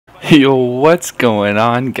Yo, what's going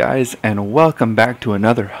on, guys, and welcome back to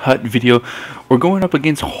another Hut video. We're going up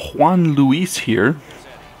against Juan Luis here,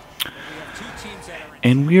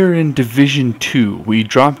 and we're in Division 2. We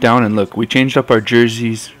dropped down and look, we changed up our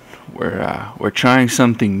jerseys. We're trying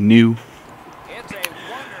something new,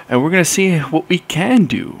 and we're gonna see what we can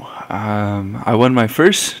do. I won my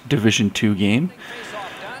first Division 2 game,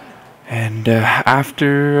 and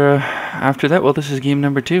after that, well, this is game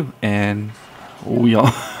number 2, and we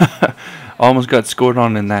all almost got scored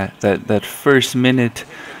on in that first minute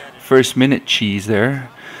cheese there,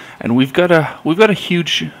 and we've got a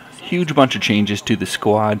huge bunch of changes to the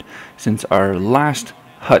squad since our last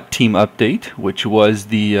Hut team update, which was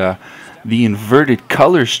the inverted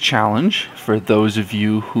colors challenge. For those of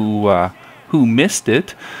you who missed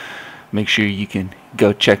it, make sure you can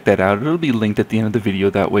go check that out. It'll be linked at the end of the video.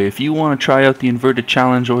 That way, if you want to try out the inverted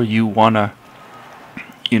challenge, or you want to,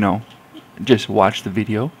 just watch the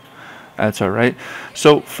video, that's alright.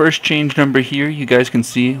 So first change number here, you guys can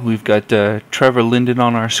see we've got Trevor Linden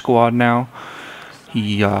on our squad now.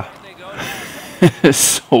 He is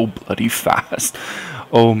so bloody fast.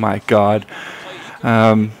 Oh my god.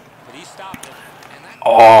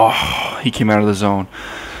 Oh, he came out of the zone.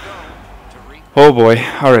 Oh boy.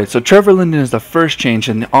 Alright, so Trevor Linden is the first change,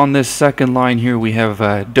 and on this second line here we have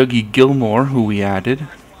Dougie Gilmore, who we added,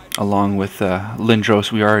 along with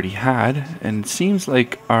Lindros we already had. And it seems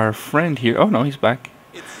like our friend here, oh no, he's back.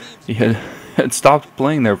 He had stopped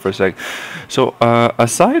playing there for a sec. So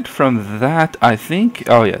aside from that, I think,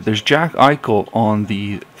 oh yeah, there's Jack Eichel on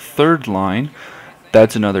the third line.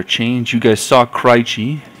 That's another change. You guys saw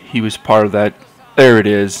Krejci, he was part of that. There it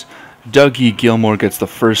is. Dougie Gilmore gets the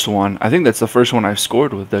first one. I think that's the first one I've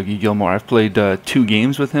scored with Dougie Gilmore. I've played 2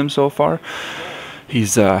 games with him so far.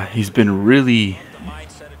 He's been really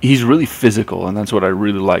physical, and that's what I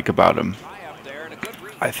really like about him.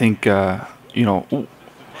 I think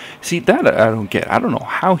see, that I don't get. I don't know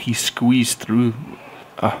how he squeezed through.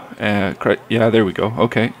 Yeah, there we go.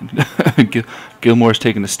 Okay. Gilmore's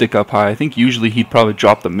taking the stick up high. I think usually he'd probably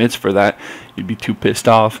drop the mitts for that. He'd be too pissed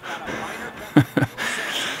off.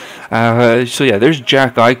 So yeah, there's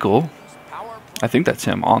Jack Eichel. I think that's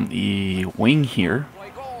him on the wing here.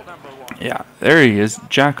 Yeah, there he is,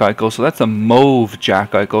 Jack Eichel. So that's a mauve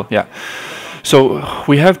Jack Eichel. Yeah. So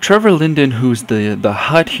we have Trevor Linden, who's the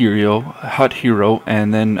Hut hero,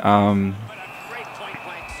 and then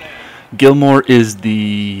Gilmore is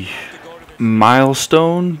the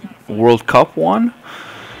Milestone World Cup one,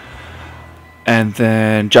 and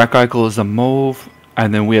then Jack Eichel is the mauve,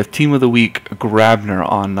 and then we have Team of the Week Grabner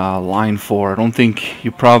on line 4. I don't think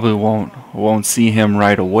you probably won't see him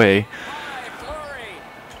right away.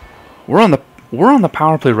 We're on the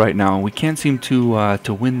power play right now. We can't seem to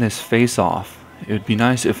win this face-off. It would be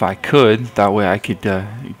nice if I could. That way I could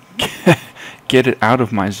get it out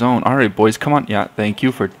of my zone. All right, boys, come on. Yeah, thank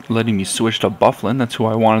you for letting me switch to Bufflin. That's who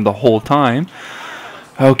I wanted the whole time.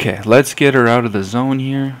 Okay, let's get her out of the zone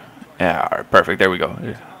here. Yeah, all right, perfect. There we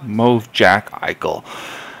go. Mauve Jack Eichel.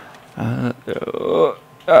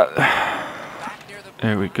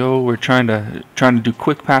 There we go. We're trying to do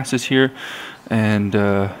quick passes here, and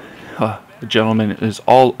the gentleman is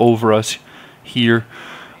all over us here.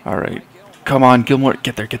 All right, come on, Gilmore,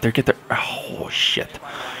 get there. Oh shit.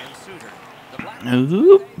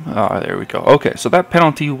 Oh, there we go. Okay, so that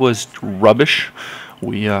penalty was rubbish.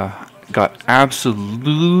 We got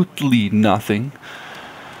absolutely nothing,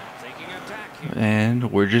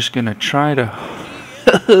 and we're just gonna try to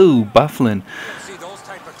Bufflin.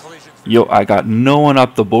 Yo, I got no one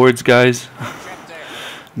up the boards, guys.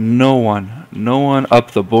 No one up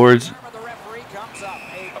the boards.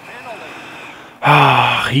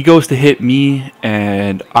 He goes to hit me,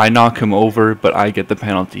 and I knock him over, but I get the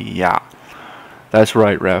penalty. Yeah, that's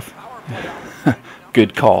right, ref.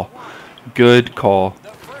 Good call. Good call.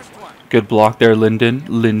 Good block there,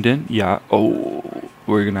 Linden. Yeah. Oh,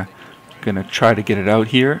 we're gonna try to get it out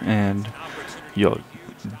here, and yo,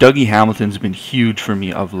 Dougie Hamilton's been huge for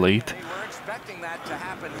me of late.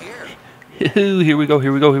 Here we go.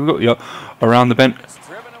 Yep. Around the bend.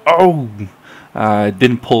 Oh,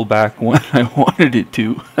 didn't pull back when I wanted it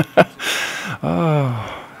to.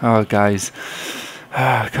 Oh, guys.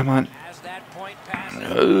 Come on.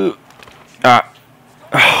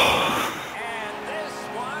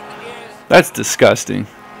 That's disgusting.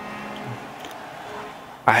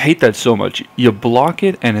 I hate that so much. You block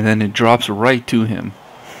it, and then it drops right to him.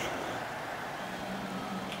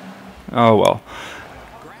 Oh, well.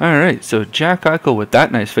 Alright, so Jack Eichel with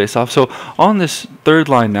that nice face-off. So on this third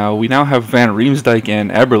line now, we now have Van Riemsdyk and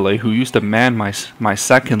Eberle, who used to man my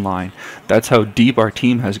second line. That's how deep our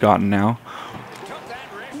team has gotten now.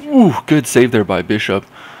 Ooh, good save there by Bishop.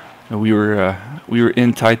 We were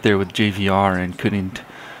in tight there with JVR and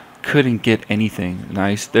couldn't get anything.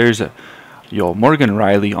 Nice. There's a Morgan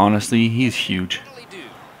Riley. Honestly, he's huge.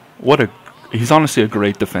 He's honestly a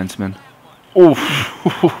great defenseman. Oh,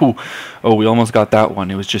 oh, we almost got that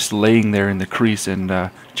one. It was just laying there in the crease, and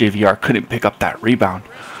JVR couldn't pick up that rebound.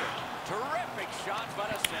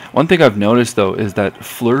 One thing I've noticed, though, is that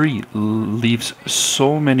Fleury leaves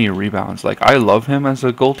so many rebounds. Like, I love him as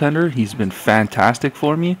a goaltender. He's been fantastic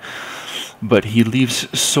for me. But he leaves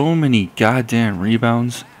so many goddamn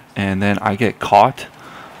rebounds, and then I get caught.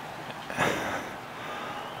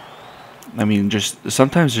 I mean, just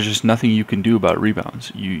sometimes there's just nothing you can do about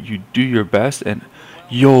rebounds. You do your best, and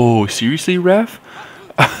yo, seriously, ref?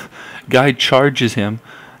 Guy charges him,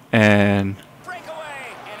 and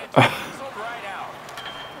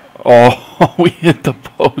oh, we hit the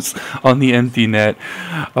post on the empty net.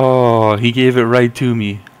 Oh, he gave it right to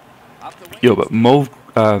me. Yo, but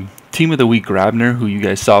Team of the Week Grabner, who you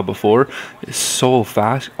guys saw before, is so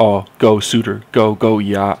fast. Oh, go Suter, go,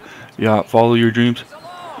 yeah, follow your dreams.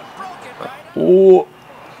 Oh,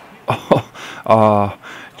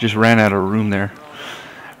 just ran out of room there.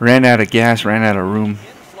 Ran out of gas, ran out of room.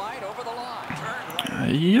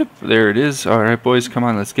 Yep, there it is. All right, boys, come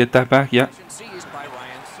on, let's get that back. Yeah.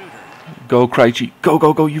 Go, Krejci.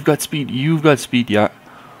 Go. You've got speed. Yeah.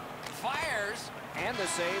 Fires and the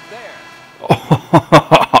save there.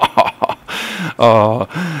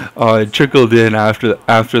 Oh, it trickled in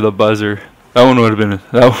after the buzzer. That one would have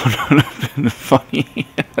been funny.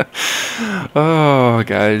 Oh,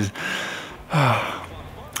 guys.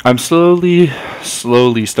 I'm slowly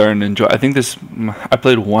starting to enjoy. I think I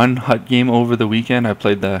played one Hut game over the weekend. I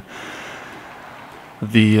played the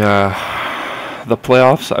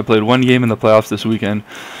playoffs. I played one game in the playoffs this weekend.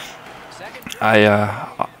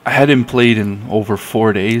 I hadn't played in over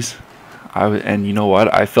 4 days. And you know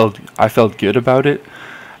what? I felt good about it.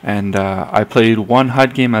 And I played one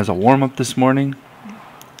Hut game as a warm-up this morning,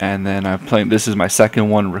 and then this is my second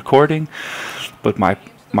one recording. But my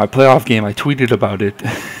playoff game, I tweeted about it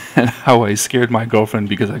and how I scared my girlfriend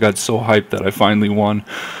because I got so hyped that I finally won.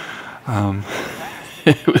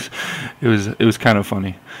 It was kind of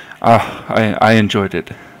funny. I enjoyed it.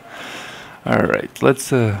 All right, let's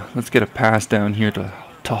get a pass down here to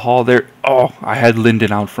Hall there. Oh, I had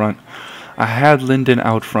Linden out front. I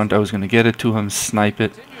was gonna get it to him, snipe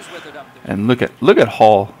it, and look at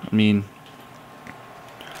Hall. I mean,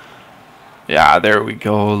 yeah, there we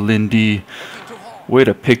go, Lindy. Way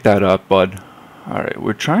to pick that up, bud. All right,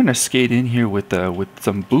 we're trying to skate in here with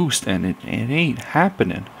some boost, and it ain't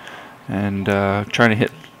happening. And trying to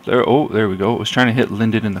hit there. Oh, there we go. I was trying to hit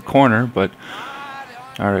Linden in the corner, but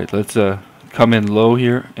all right, let's come in low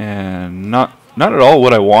here, and not at all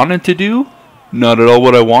what I wanted to do. Not at all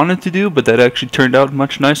what I wanted to do, but that actually turned out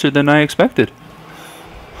much nicer than I expected.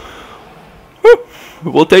 Woo!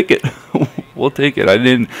 We'll take it. We'll take it. I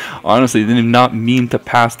honestly did not mean to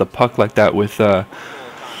pass the puck like that with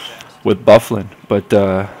Bufflin, but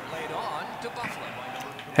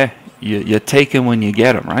hey, you take him when you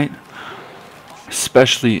get him, right?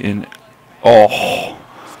 Especially in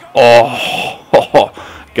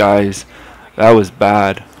guys, that was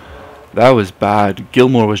bad. That was bad.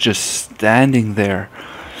 Gilmore was just standing there.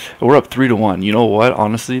 We're up 3-1. You know what?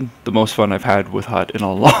 Honestly, the most fun I've had with Hut in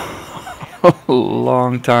a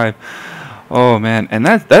long time. Oh man, and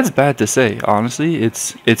that's bad to say. Honestly, it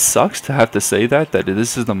sucks to have to say that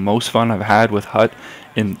this is the most fun I've had with Hut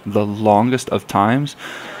in the longest of times.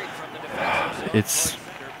 It's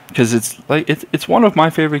because it's one of my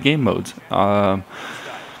favorite game modes.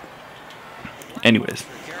 Anyways.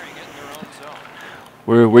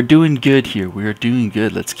 We're doing good here. We're doing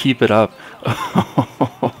good. Let's keep it up.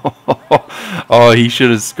 Oh, he should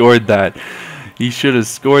have scored that. He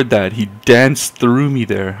danced through me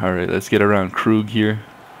there. All right, let's get around Krug here.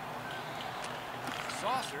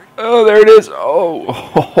 Oh, there it is.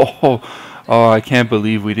 Oh, I can't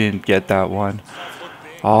believe we didn't get that one.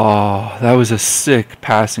 Oh, that was a sick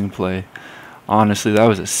passing play. Honestly, that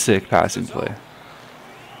was a sick passing play.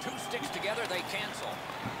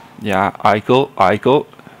 Yeah, Eichel,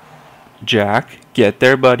 Jack, get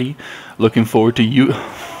there, buddy. Looking forward to you.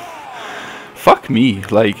 Fuck me,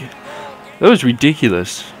 like, that was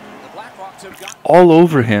ridiculous. All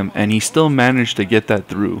over him, and he still managed to get that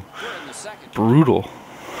through. Brutal.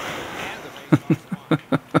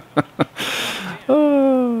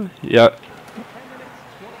 Oh, yeah.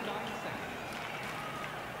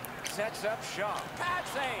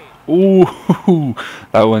 Ooh,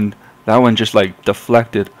 that one just like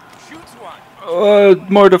deflected.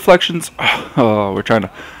 More deflections. Oh, we're trying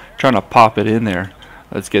to pop it in there.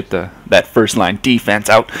 Let's get that first line defense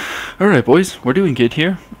out. All right, boys, we're doing good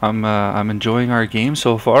here. I'm enjoying our game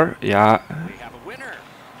so far. Yeah. We have a winner.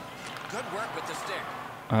 Good work with the stick.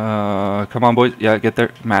 Come on, boys. Yeah, get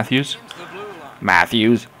there. Matthews. Into the blue line.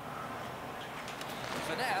 Matthews.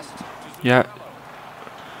 Finessed to Yeah.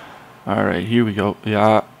 All right, here we go.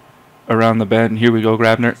 Yeah. Around the bend. Here we go,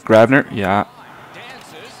 Grabner. Grabner. Yeah.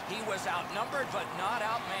 dances. He was outnumbered but not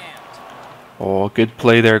outmanned. Oh, good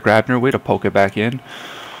play there, Grabner. Way to poke it back in.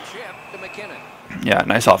 Chip to McKinnon. Yeah,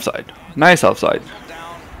 nice offside. Nice offside. Whistle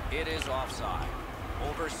down. It is offside.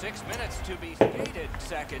 Over 6 minutes to be skated.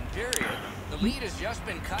 Second period. The lead has just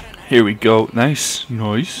been cut in half. Here we go. Nice.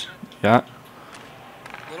 Nice. Yeah.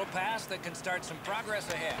 Little pass that can start some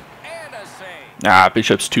progress ahead. And a save. Ah,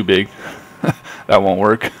 Bishop's too big. That won't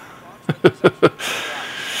work.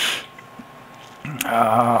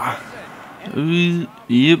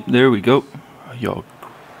 Yep, there we go. Yo,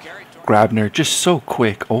 Grabner, just so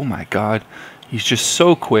quick. Oh my God, he's just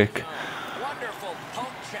so quick. Wonderful poke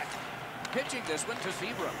check. Pitching this one to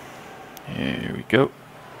Zebra. Here we go.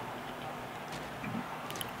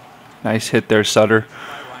 Nice hit there, Sutter.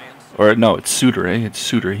 Or no, it's Suter, eh? It's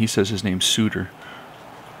Suter. He says his name's Suter.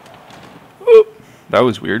 Oop, that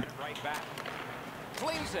was weird. Right back.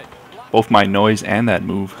 Cleans it. Both my noise and that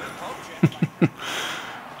move.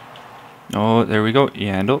 Oh, there we go.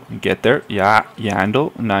 Yandel, get there. Yeah,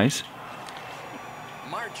 Yandel, nice.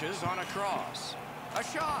 Marches on a cross. A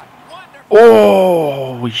shot. Wonderful.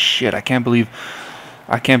 Oh shit! I can't believe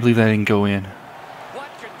that didn't go in. What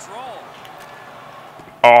control.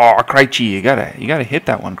 Oh, Krejci, you gotta hit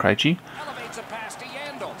that one, Krejci. Elevates a pass to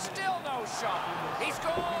Yandel. Still no shot. He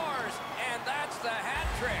scores. And that's the hat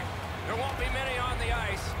trick. There won't be many on the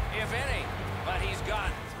ice, if any. But he's got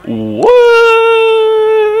 3. What?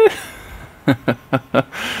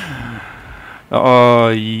 Oh,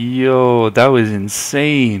 yo, that was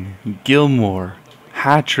insane. Gilmore,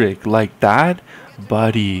 hat trick like that,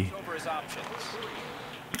 buddy. Over his options.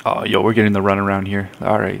 Oh, yo, we're getting the run around here.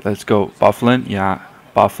 All right, let's go. Bufflin, yeah.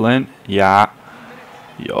 Bufflin, yeah.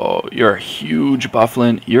 Yo, you're huge,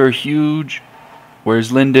 Bufflin. You're huge.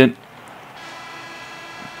 Where's Linden?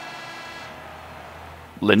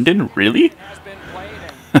 Linden, really? Has been played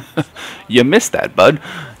and You missed that, bud.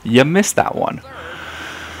 You missed that one.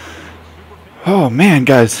 Oh man,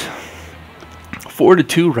 guys,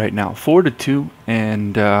 4-2 right now. 4-2,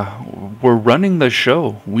 and we're running the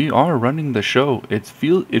show. We are running the show. It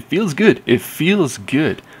feels good. It feels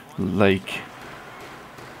good. Like,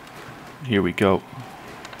 here we go.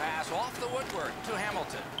 pass off the woodwork to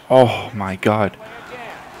Hamilton. Oh my God. Play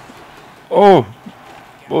again. Oh,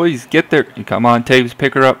 boys, get there. Come on, Taves,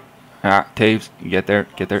 pick her up. Ah, Taves, get there,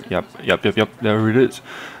 get there. Yep. There it is.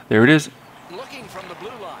 There it is. Looking from the blue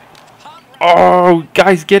line. Hot Oh,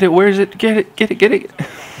 guys, get it. Where is it? Get it.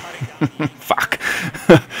 Fuck.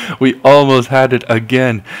 We almost had it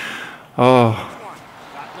again. Oh.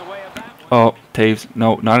 got in the way of that one. Oh, Taves.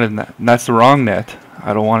 No, not in that. That's the wrong net.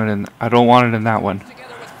 I don't want it in that one.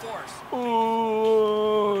 Together with force.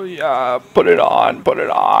 Oh, yeah. Put it on.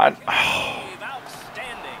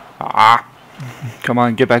 Outstanding. Ah. Come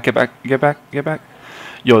on, get back.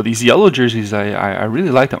 Yo, these yellow jerseys, I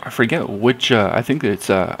really like them. I forget which, I think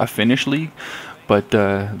it's a Finnish league, but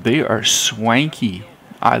they are swanky.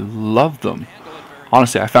 I love them.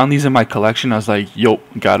 Honestly, I found these in my collection. I was like, yo,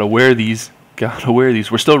 gotta wear these.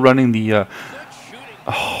 We're still running the,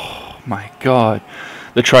 oh my God,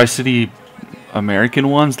 the Tri-City American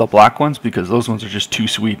ones, the black ones, because those ones are just too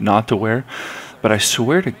sweet not to wear. But I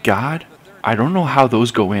swear to God, I don't know how those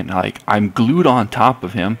go in. Like, I'm glued on top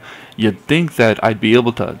of him. You'd think that I'd be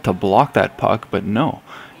able to block that puck, but no.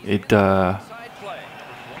 It Side play.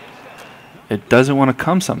 it doesn't want to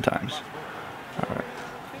come sometimes. All right.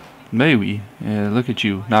 Maybe. Look at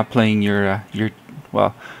you, not playing your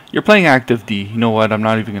well, you're playing active D. You know what? I'm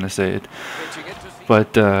not even going to say it. Pitching it to Zebra.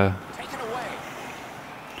 But Taken away.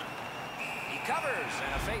 He covers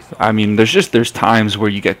and a face. I mean, there's times where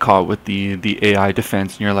you get caught with the AI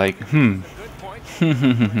defense and you're like, Good point.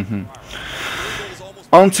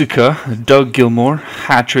 Ontuka, Doug Gilmore,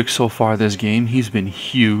 hat trick so far this game. He's been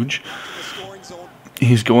huge.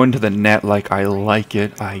 He's going to the net like I like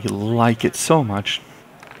it. I like it so much.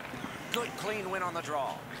 Good clean win on the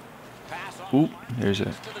draw. Pass off. Ooh, there's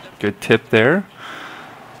a good tip there.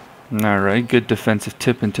 All right, good defensive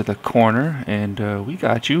tip into the corner, and we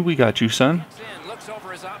got you, son. In, looks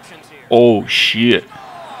over his options here. Oh shit.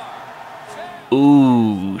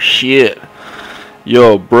 Ooh shit.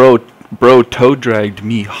 Yo, bro toe dragged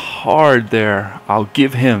me hard there. I'll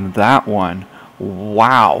give him that one.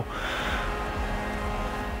 Wow.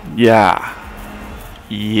 Yeah,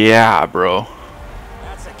 bro.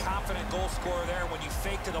 goal scorer there when you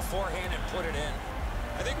fake to the forehand and put it in.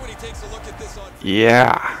 I think when he takes a look at this on...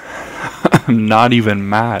 Yeah. I'm not even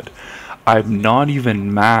mad. I'm not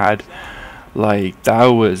even mad. Like, that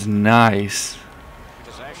was nice.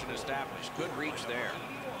 Possession established. Good reach there.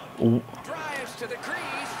 Drives to the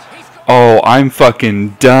crease. Oh, I'm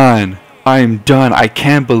fucking done. I'm done. I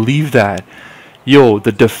can't believe that. Yo,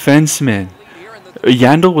 the defenseman.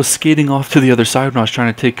 Yandel was skating off to the other side when I was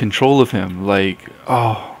trying to take control of him. Like,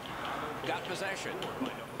 oh. Got possession.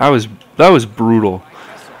 That was brutal.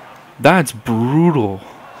 That's brutal.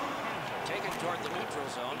 Taken toward the neutral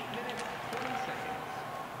zone.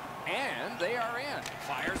 And they are in.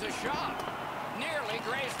 Fires a shot. Nearly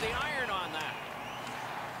grazed the iron on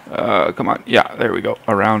that. Come on. Yeah, there we go.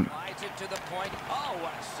 Around. Slides it to the point. Oh,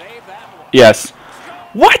 what a save that was. Yes.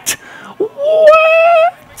 What?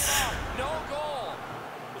 What? No goal.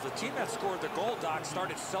 Well, the team that scored the goal, Doc,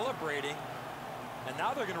 started celebrating, and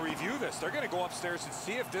now they're going to review this. They're going to go upstairs and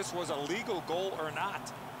see if this was a legal goal or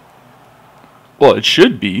not. Well, it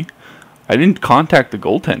should be. I didn't contact the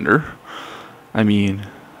goaltender. I mean,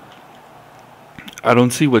 I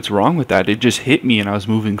don't see what's wrong with that. It just hit me and I was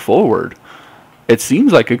moving forward. It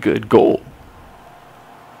seems like a good goal.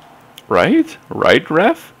 Right? Right,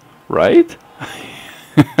 ref? Right?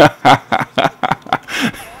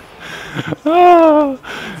 Oh.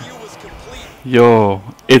 Yo,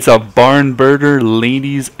 it's a barn burner,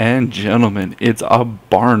 ladies and gentlemen. It's a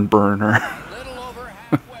barn burner. Little over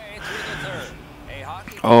halfway through the third. A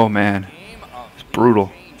hockey Oh man, game of it's brutal.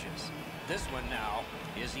 changes. This one now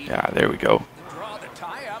is even. Yeah, there we go. Draw the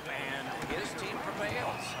tie up and his team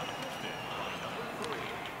prevails.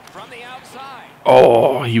 From the outside.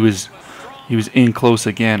 Oh, he was in close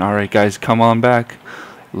again. All right, guys, come on back.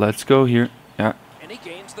 Let's go here. Yeah, And he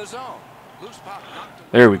gains the zone. Loose puck knocked away.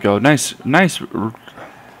 there we go. Nice.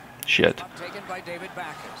 Shit. Puck taken by David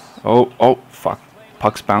Backus. Oh, fuck.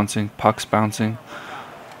 Puck's bouncing.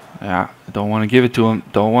 Yeah, don't want to give it to him.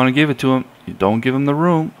 You don't give him the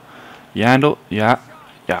room. Yandel. Yeah.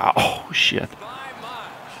 Oh, shit. By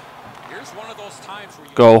much. Here's one of those times where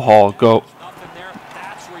you Go, Hall. Go. nothing there.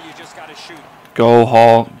 That's where you just got to shoot. Go,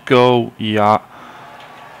 Hall. Go. Yeah.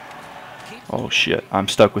 Oh, shit. I'm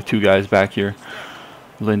stuck with two guys back here.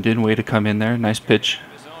 Linden, way to come in there. Nice pitch.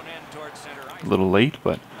 His own end towards center ice. A little late,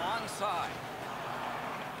 but... Onside.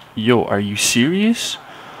 Yo, are you serious?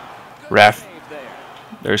 Ref. Save there.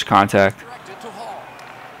 There's contact. Directed to Hall.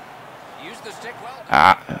 Use the stick well.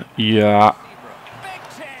 Yeah. Big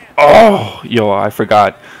chance. Oh, yo, I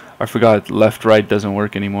forgot. Left, right doesn't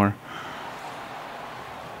work anymore.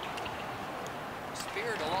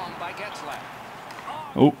 Speared along by Getzlaff.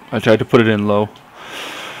 Oh, I tried to put it in low.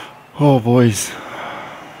 Oh, boys. The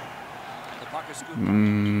puck is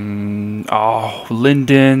scooped. Oh,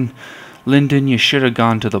 Linden, you should have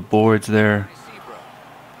gone to the boards there.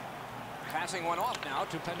 Passing one off now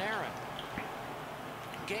to Panarin.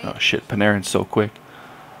 Oh shit, Panarin's so quick.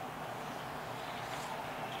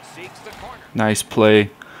 Seeks the corner. Nice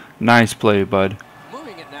play, bud.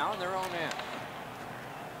 Moving it now in their own end.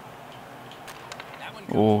 That one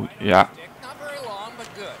Oh, goes right on yeah. the stick. Not very long, but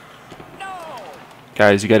good. No!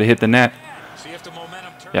 Guys, you got to hit the net. See if the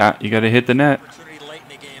momentum turns. Yeah, you got to hit the net. Opportunity late in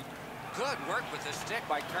the game. Good work with the stick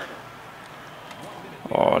by Carter.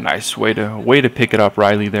 Oh, nice way to pick it up,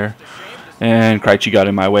 Riley there. And Krejci got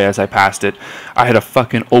in my way as I passed it. I had a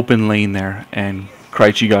fucking open lane there, and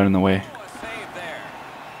Krejci got in the way. Oh, a save there.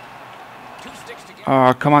 Two sticks together.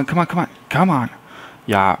 Oh, come on.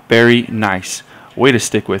 Yeah, very nice. Way to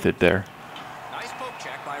stick with it there. Nice poke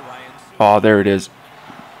check by Ryan. Oh, there it is.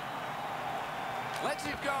 Lets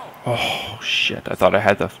it go. Oh, shit. I thought I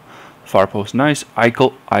had the far post. Nice.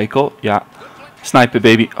 Eichel. Yeah. Snipe it,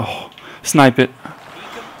 baby. Oh, snipe it.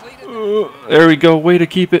 He completed There we go. Way to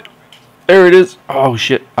keep it. There it is. Oh,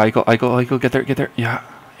 shit. Eichel. Get there. Yeah.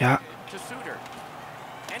 to Suter.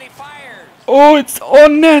 And he fires. Oh, it's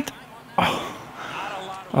on net. Not a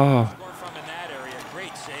lot of Oh. score from in that area.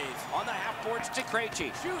 Great save. On the half boards to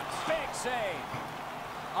Krejci. Shoots. Big save.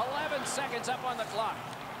 11 seconds up on the clock.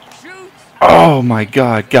 Shoots. Oh, my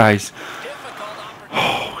God, guys. Difficult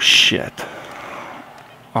opportunity. Oh, shit.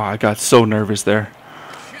 Oh, I got so nervous there.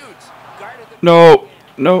 Shoots. Guarded the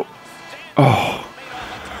No. Oh.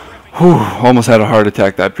 Whew, almost had a heart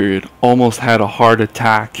attack that period.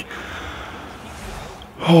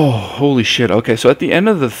 Oh, holy shit. Okay, so at the end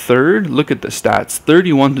of the third, look at the stats.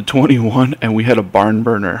 31-21, and we had a barn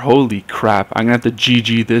burner. Holy crap. I'm going to have to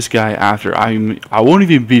GG this guy after. I won't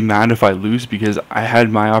even be mad if I lose because I had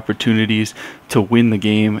my opportunities to win the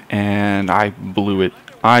game, and I blew it.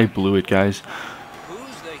 Guys.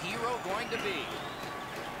 Who's the hero going to be?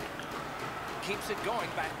 Keeps it going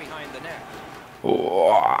back behind the net.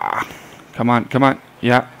 Oh, come on, come on.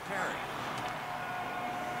 Yeah. Perry.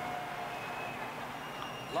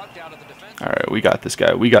 Lugged out of the defense. All right, we got this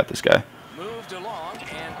guy. We got this guy. Moved along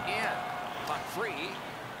and in. Puck free.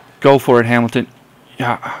 Go for it, Hamilton.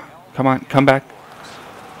 Yeah. Come on, come back.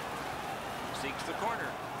 Seeks the corner.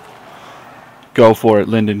 Go for it,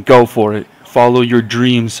 Lyndon. Go for it. Follow your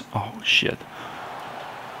dreams. Oh, shit.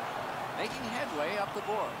 Making headway up the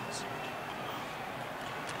boards.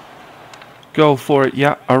 Go for it.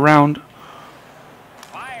 Yeah, around.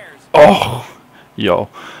 Fires. Oh, yo.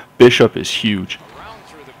 Bishop is huge. Around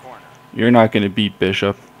through the corner. You're not going to beat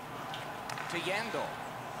Bishop. To Yandel.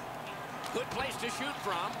 Good place to shoot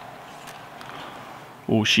from.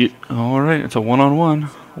 Oh, shit. All right, it's a one-on-one.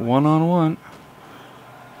 One-on-one.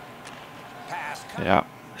 Pass. Cut. Yeah,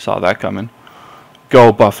 saw that coming.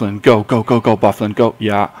 Go, Bufflin. Go, go, go, go, Bufflin. Go.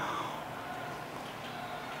 Yeah.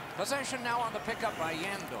 Possession now on the pickup by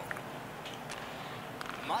Yandel.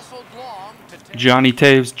 Muscled long to take. Johnny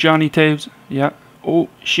Taves. Johnny Taves. Yeah. Oh,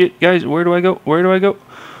 shit, guys. Where do I go? Where do I go?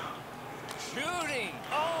 Shooting.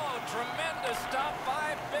 Oh, tremendous stop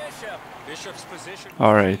by Bishop. Bishop's position.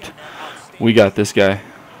 All right. We got this guy.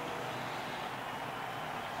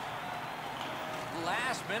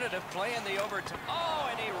 Last minute of play in the overtime. Oh,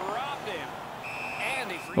 and he robbed him.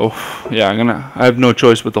 And he free. Oh, yeah, I have no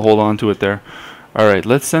choice but to hold on to it there. All right,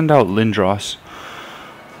 let's send out Lindros.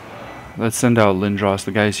 Let's send out Lindros.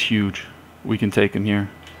 The guy's huge. We can take him here.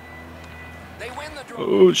 They win the draw.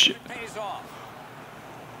 Oh, shit. It pays off.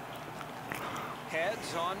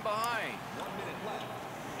 Heads on behind.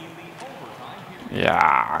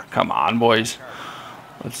 Yeah, come on, boys.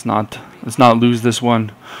 Let's not lose this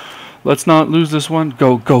one. Let's not lose this one.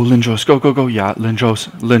 Go, go, Lindros. Go, go, go. Yeah, Lindros.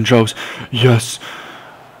 Lindros. Yes.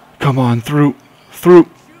 Come on, through. Through.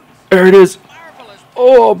 There it is. Marvelous.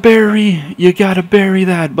 Oh, Barry. You got to bury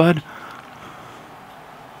that, bud.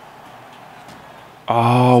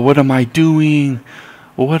 Oh, what am I doing?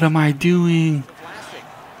 What am I doing? Vlasic.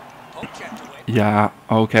 Poke checked away. Yeah,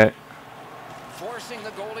 okay. Forcing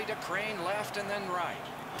the goalie to crane left and then right.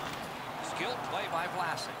 Skilled play by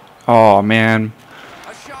Vlasic. Oh, man.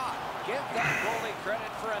 A shot. Give that goalie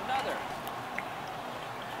credit for another.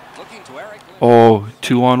 Looking to Eric. Oh,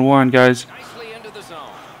 2-on-1, guys. Nicely into the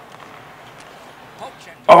zone. Poke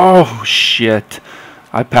check. Oh, shit.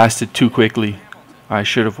 I passed it too quickly. I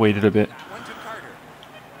should have waited a bit. Went to Carter.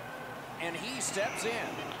 And he steps in.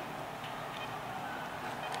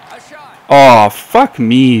 A shot. Oh, fuck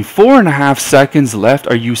me. 4.5 seconds left.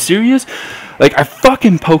 Are you serious? Like, I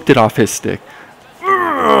fucking poked it off his stick.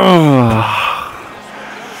 Ugh.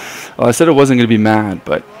 Well, I said I wasn't going to be mad,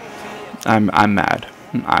 but I'm mad.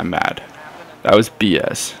 I'm mad. That was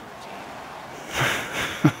BS.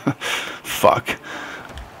 Fuck.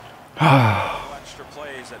 Extra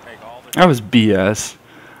plays that make all the That was BS.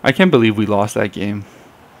 I can't believe we lost that game.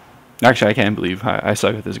 Actually, I can't believe I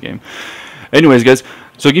suck at this game. Anyways, guys,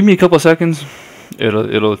 so give me a couple of seconds.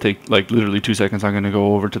 It'll take like literally 2 seconds. I'm gonna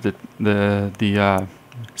go over to the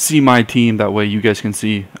see my team. That way you guys can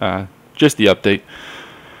see just the update.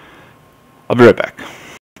 I'll be right back.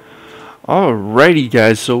 Alrighty,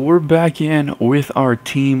 guys. So we're back in with our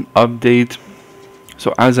team update.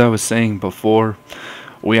 So as I was saying before,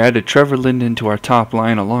 we added Trevor Linden to our top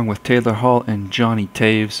line along with Taylor Hall and Johnny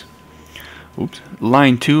Taves. Oops.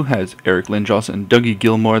 Line 2 has Eric Lindros and Dougie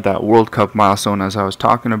Gilmore, that World Cup milestone as I was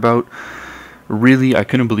talking about. Really, I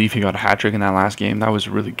couldn't believe he got a hat-trick in that last game. That was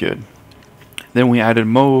really good. Then we added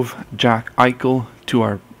Mauve, Jack Eichel to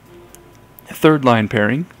our third line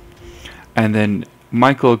pairing. And then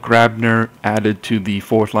Michael Grabner added to the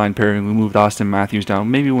fourth line pairing. We moved Austin Matthews down.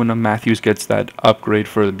 Maybe when Matthews gets that upgrade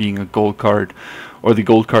for being a gold card or the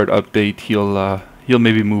gold card update, he'll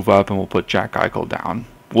maybe move up and we'll put Jack Eichel down.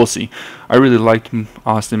 We'll see. I really liked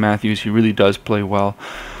Austin Matthews. He really does play well.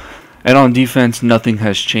 And on defense, nothing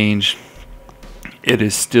has changed. It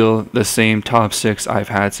is still the same top 6 I've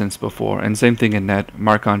had since before. And same thing in net,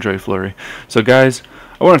 Marc-Andre Fleury. So guys,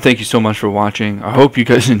 I want to thank you so much for watching. I hope you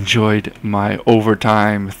guys enjoyed my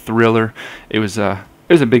overtime thriller. It was a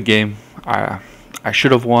big game. I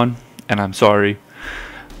should have won, and I'm sorry.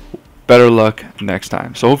 Better luck next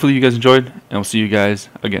time. So hopefully you guys enjoyed, and we'll see you guys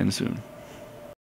again soon.